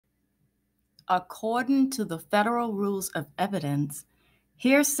According to the federal rules of evidence,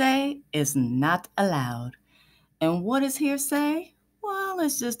 hearsay is not allowed. And what is hearsay? Well,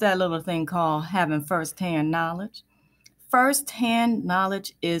 it's just that little thing called having firsthand knowledge. Firsthand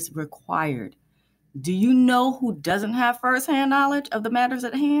knowledge is required. Do you know who doesn't have firsthand knowledge of the matters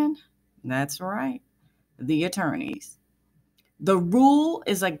at hand? That's right, the attorneys. The rule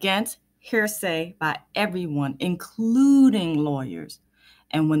is against hearsay by everyone, including lawyers.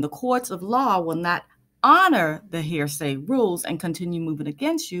 And when the courts of law will not honor the hearsay rules and continue moving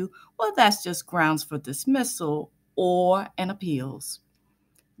against you, well, that's just grounds for dismissal or an appeals.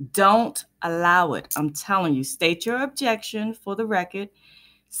 Don't allow it. I'm telling you, state your objection for the record.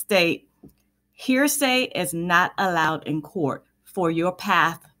 State hearsay is not allowed in court for your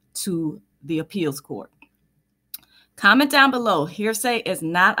path to the appeals court. Comment down below, hearsay is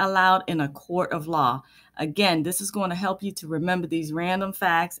not allowed in a court of law. Again, this is going to help you to remember these random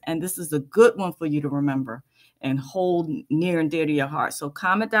facts, and this is a good one for you to remember and hold near and dear to your heart. So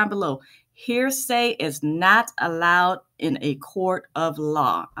comment down below, hearsay is not allowed in a court of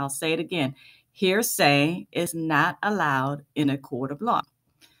law. I'll say it again, hearsay is not allowed in a court of law.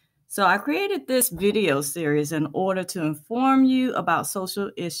 So I created this video series in order to inform you about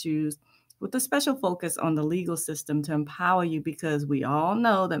social issues with a special focus on the legal system to empower you, because we all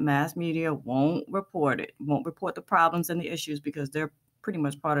know that mass media won't report the problems and the issues because they're pretty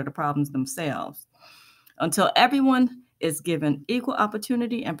much part of the problems themselves. Until everyone is given equal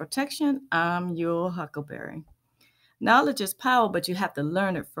opportunity and protection, I'm your huckleberry. Knowledge is power, but you have to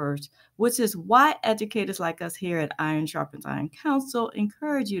learn it first, which is why educators like us here at Iron Sharpens Iron Council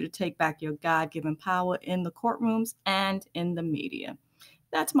encourage you to take back your God-given power in the courtrooms and in the media.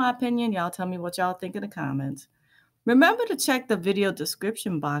 That's my opinion. Y'all tell me what y'all think in the comments. Remember to check the video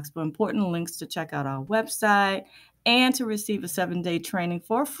description box for important links to check out our website and to receive a 7-day training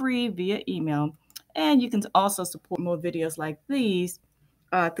for free via email. And you can also support more videos like these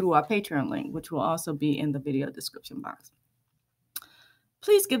through our Patreon link, which will also be in the video description box.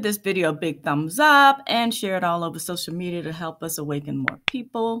 Please give this video a big thumbs up and share it all over social media to help us awaken more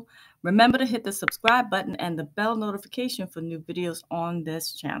people. Remember to hit the subscribe button and the bell notification for new videos on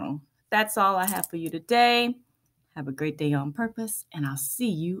this channel. That's all I have for you today. Have a great day on purpose, and I'll see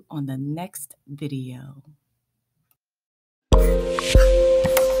you on the next video.